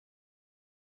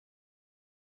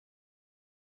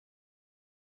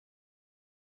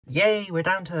Yay, we're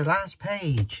down to the last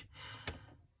page.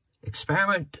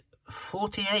 Experiment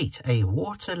 48, a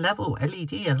water level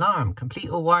LED alarm. Complete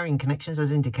all wiring connections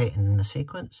as indicated in the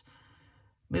sequence.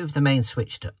 Move the main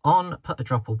switch to on, put a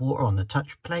drop of water on the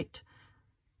touch plate.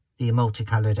 The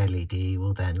multicoloured LED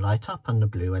will then light up and the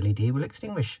blue LED will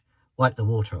extinguish. Wipe the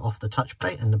water off the touch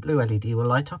plate and the blue LED will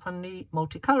light up and the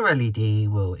multicolour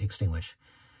LED will extinguish.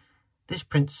 This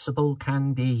principle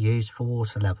can be used for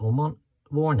water level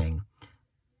warning.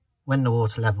 When the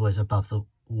water level is above the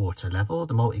water level,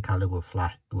 the multicolour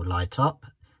will light up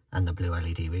and the blue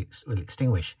LED will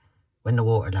extinguish. When the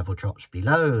water level drops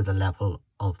below the level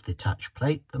of the touch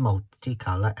plate, the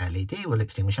multicolour LED will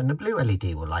extinguish and the blue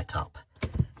LED will light up.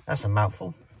 That's a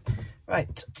mouthful.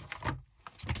 Right,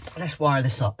 let's wire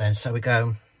this up then. So we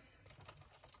go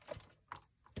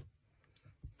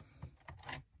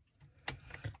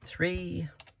three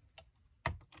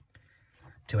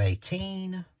to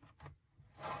 18.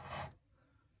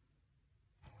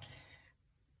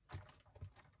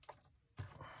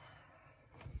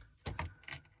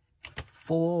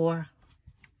 4.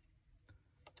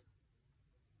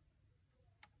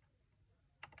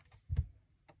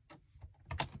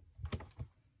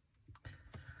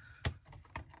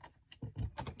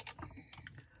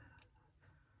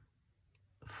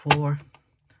 4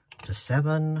 to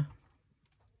 7.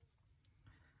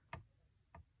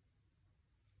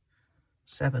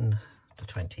 7 to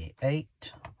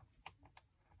 28.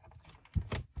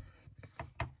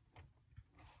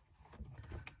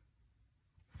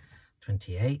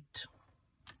 28.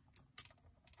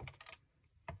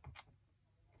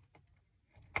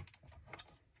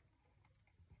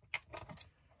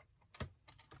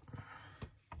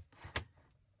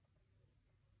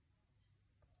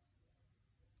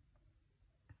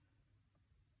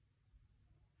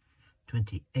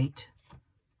 28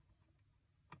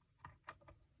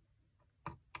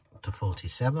 to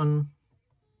 47.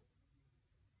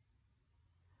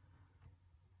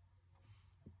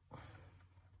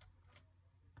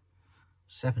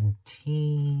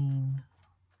 17.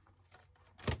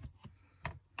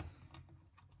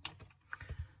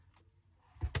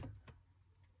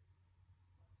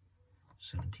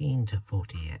 17 to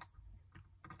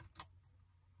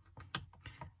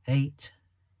 48.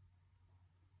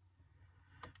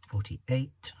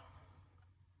 48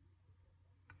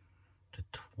 to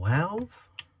 12.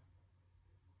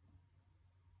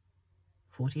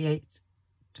 48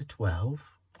 to 12.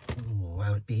 Well,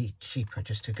 it would be cheaper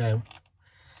just to go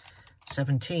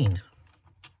 17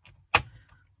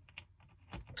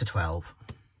 to 12.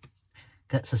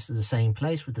 Gets us to the same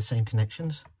place with the same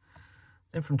connections.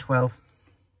 Then from 12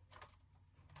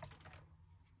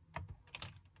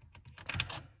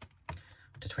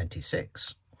 to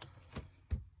 26.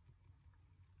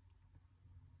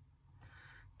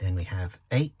 Then we have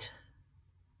 8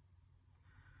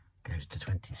 goes to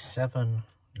 27.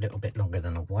 A little bit longer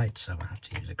than a white, so I have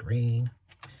to use a green.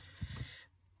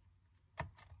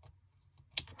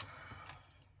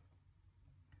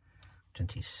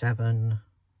 27.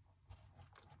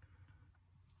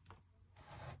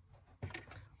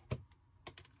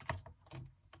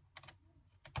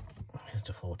 Here's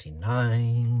to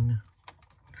 49.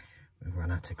 We've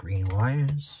run out of green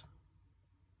wires.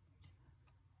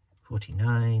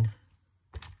 49.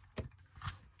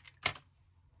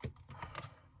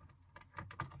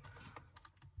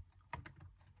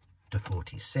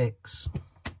 46.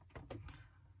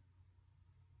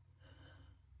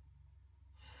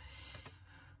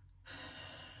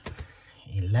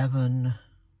 11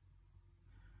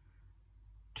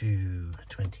 to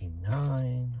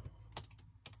 29.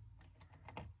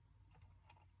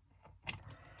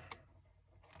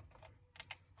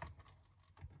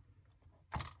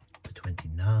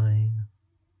 29.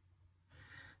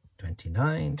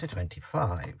 29 to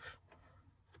 25.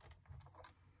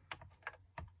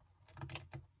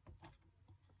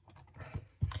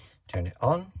 Turn it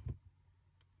on,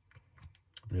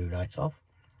 blue lights off,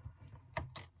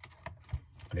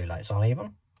 blue lights on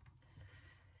even,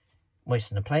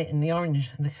 moisten the plate and the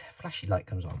orange and the flashy light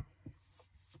comes on.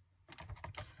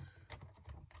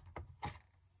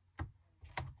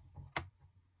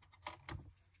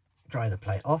 Dry the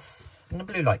plate off and the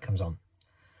blue light comes on.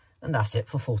 And that's it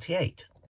for 48.